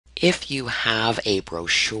If you have a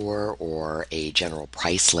brochure or a general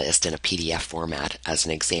price list in a PDF format, as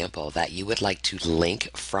an example, that you would like to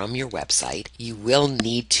link from your website, you will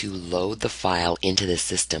need to load the file into the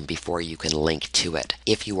system before you can link to it.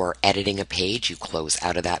 If you are editing a page, you close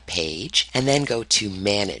out of that page and then go to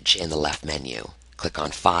Manage in the left menu. Click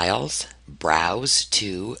on Files, browse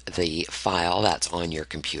to the file that's on your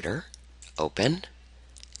computer, open,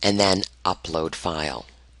 and then Upload File.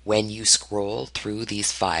 When you scroll through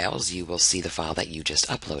these files, you will see the file that you just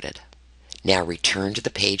uploaded. Now return to the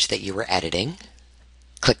page that you were editing.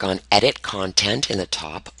 Click on Edit Content in the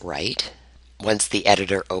top right. Once the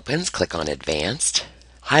editor opens, click on Advanced.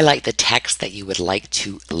 Highlight the text that you would like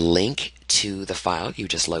to link to the file you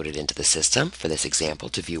just loaded into the system. For this example,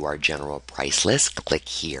 to view our general price list, click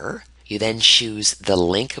here. You then choose the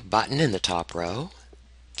Link button in the top row,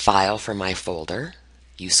 File from my folder.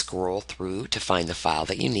 You scroll through to find the file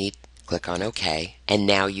that you need, click on OK, and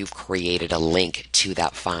now you've created a link to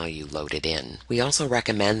that file you loaded in. We also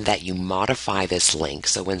recommend that you modify this link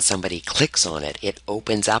so when somebody clicks on it, it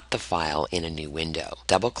opens up the file in a new window.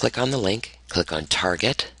 Double click on the link, click on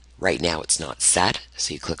Target. Right now it's not set,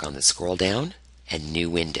 so you click on the scroll down and New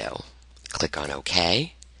Window. Click on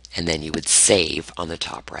OK, and then you would save on the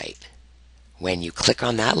top right. When you click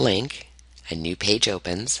on that link, a new page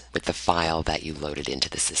opens with the file that you loaded into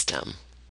the system.